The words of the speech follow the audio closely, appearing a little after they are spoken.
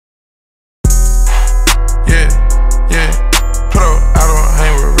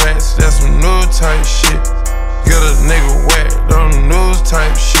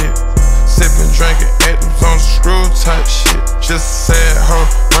Just a sad hoe,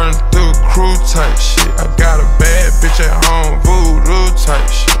 running through a crew type shit. I got a bad bitch at home, voodoo type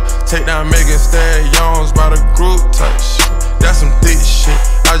shit. Take down Megan Stallions by the group type shit. That's some thick shit,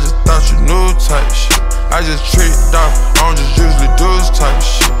 I just thought you knew type shit. I just tricked off, I don't just usually do this type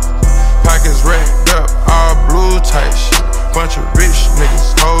shit. Pockets racked up, all blue type shit. Bunch of rich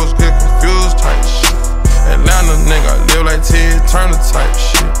niggas, hoes get confused type shit. Atlanta nigga, live like Ted Turner type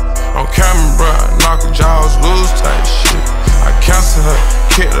shit. On camera, bruh, knock her jaws loose type shit. I cancel her,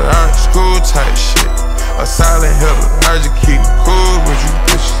 kicked her out of school type shit. A silent hitter, I just keep cool with you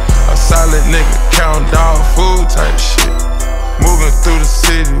bitches. A silent nigga, count dog food type shit. Moving through the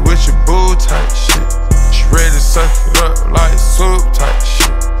city with your boo type shit. She ready to suck it up like soup type shit.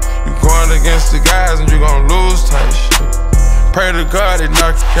 You going against the guys and you gon' lose type shit. Pray to God they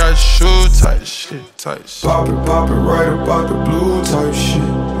knock you out your shoe type shit, type shit. Pop it right about the blue type shit.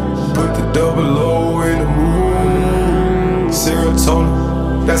 Put the double O in the room.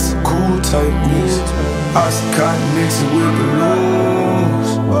 Serotonin, that's a cool type mix. Oxycontin mixed with balloons.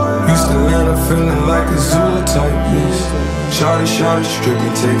 Used to land up feeling like a zoo type mix. Shawty,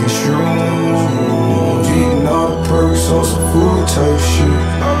 stripping, taking shrooms. Eating all the perks on some food type shit.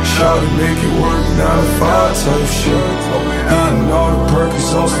 Shawty make it work 9 to 5 type shit. Eating all the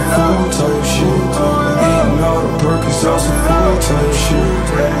perks on some food type shit. Eating all the perks on some food type shit.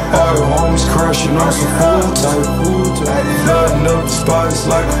 All the homies crashing on some food type. Flooding up the spot, it's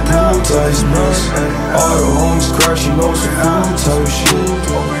like a pool type mix. All the homies crashing on some food type shit.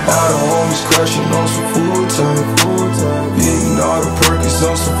 All the homies crashing on some food type. Eating all the perks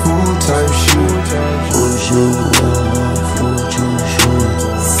on some food type shit.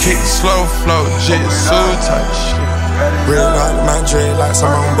 Kick slow flow, jitsu type shit. Real out my dread like some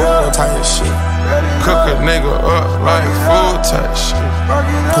on board type shit. Cook a nigga up like food type shit.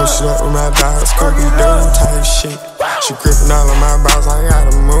 Push up with my dogs, cookie dough type shit. She gripping all of my balls, I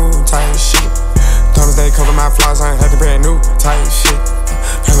gotta move type shit. Thomas they cover my flaws, I ain't had to brand new type shit.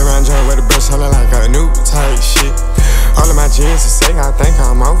 Hang around joint with the brush, holler like a new type shit. All of my jeans are sick, I think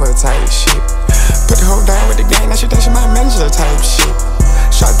I'm over type shit. Put the whole down with the gang, now she think she my manager type shit.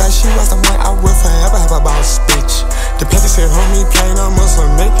 Shot that she was the one I will forever have a boss bitch. The petty said, homie, plain on muscle,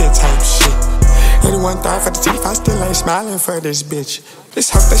 make it type shit. 81 thought for the teeth, I still ain't smiling for this bitch.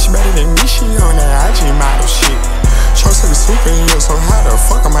 This hope that she better than me, she on that IG model shit. Show to the superhero, so how the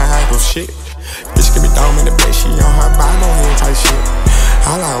fuck am I idle shit? Bitch give me dome in the bed, she on her Bible head type shit.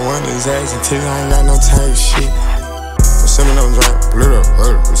 All I want is ass until I ain't got no type shit. Sippin' on drink, blue up,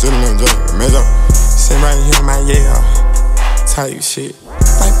 sippin' on drink, major. Sitting right here in my yeah, type shit.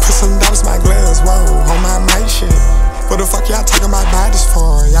 Might put some dollars in my gloves, whoa, on my mic shit. What the fuck y'all talking about bodies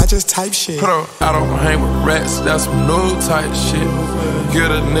for? Y'all just type shit. Put her out on hang with rats, that's some new type shit.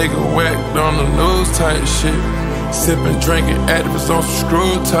 Get a nigga whacked on the news type shit. Sippin', drinking, activists on some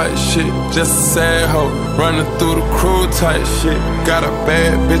screw type shit. Just a sad hoe, running through the crew type shit. Got a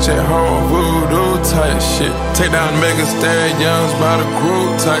bad bitch at home, voodoo type shit. Take down Megan Stallions by the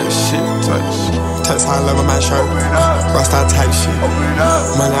group type shit, type shit. Text high level my shirt, Rasta type shit.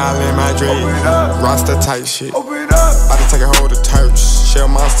 Money all in my dread, Rasta type shit. About to take a hold of turfs, shell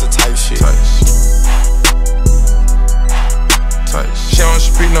monster type shit. She don't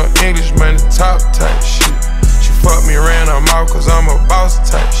speak no English, money top type shit. Fuck me, ran her mouth cause I'm a boss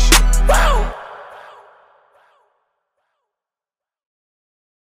type shit.